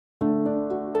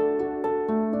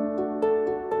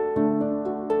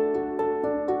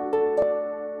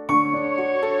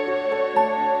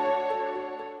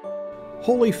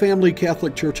Holy Family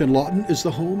Catholic Church in Lawton is the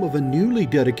home of a newly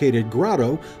dedicated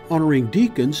grotto honoring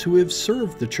deacons who have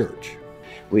served the church.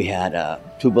 We had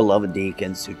two beloved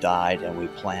deacons who died, and we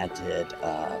planted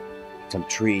some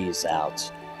trees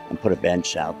out and put a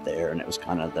bench out there, and it was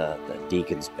kind of the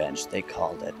deacon's bench, they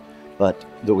called it. But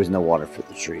there was no water for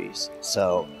the trees,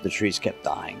 so the trees kept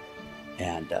dying,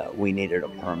 and we needed a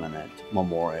permanent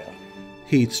memorial.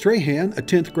 Heath Strahan, a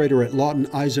 10th grader at Lawton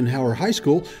Eisenhower High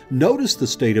School, noticed the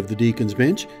state of the deacon's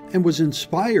bench and was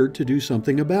inspired to do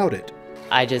something about it.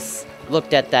 I just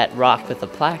looked at that rock with a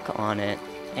plaque on it,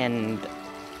 and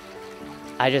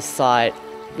I just thought,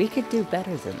 we could do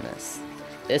better than this.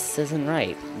 This isn't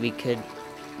right. We could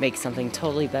make something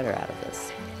totally better out of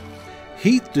this.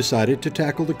 Heath decided to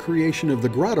tackle the creation of the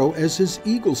grotto as his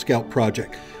Eagle Scout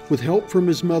project. With help from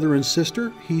his mother and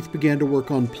sister, Heath began to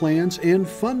work on plans and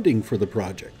funding for the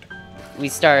project. We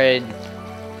started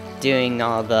doing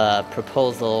all the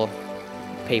proposal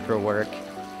paperwork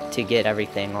to get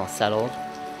everything all settled.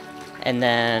 And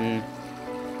then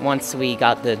once we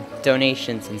got the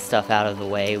donations and stuff out of the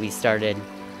way, we started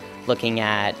looking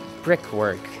at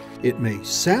brickwork. It may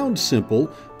sound simple,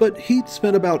 but Heath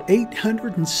spent about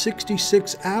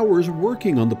 866 hours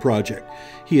working on the project.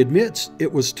 He admits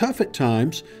it was tough at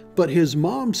times, but his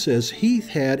mom says Heath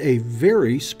had a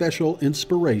very special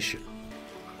inspiration.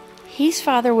 Heath's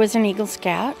father was an Eagle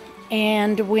Scout,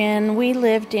 and when we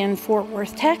lived in Fort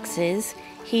Worth, Texas,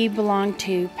 he belonged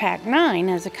to Pac 9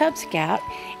 as a Cub Scout,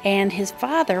 and his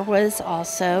father was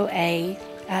also a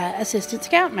assistant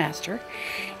scoutmaster,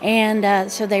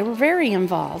 and so they were very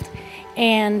involved.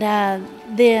 And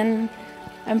then,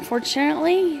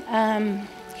 unfortunately,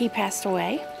 he passed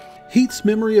away. Heath's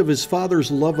memory of his father's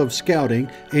love of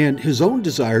scouting and his own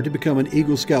desire to become an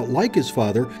Eagle Scout like his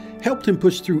father helped him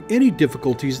push through any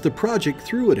difficulties the project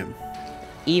threw at him.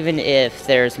 Even if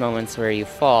there's moments where you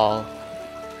fall,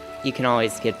 you can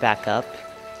always get back up.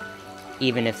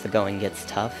 Even if the going gets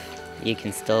tough, you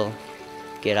can still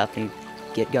get up and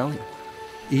get going.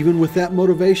 Even with that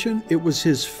motivation, it was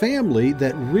his family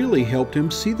that really helped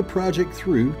him see the project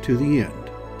through to the end.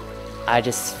 I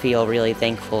just feel really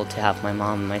thankful to have my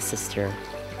mom and my sister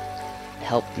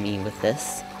help me with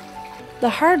this. The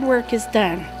hard work is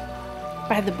done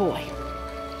by the boy,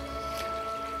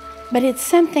 but it's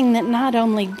something that not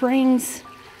only brings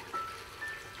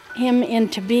him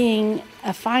into being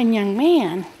a fine young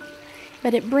man,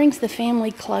 but it brings the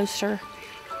family closer,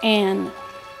 and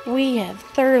we have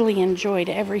thoroughly enjoyed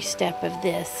every step of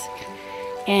this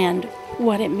and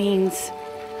what it means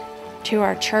to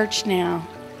our church now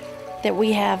that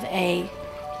we have a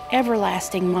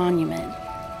everlasting monument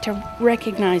to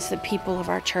recognize the people of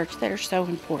our church that are so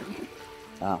important.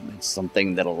 It's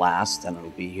something that'll last, and it'll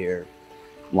be here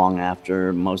long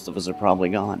after most of us are probably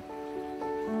gone.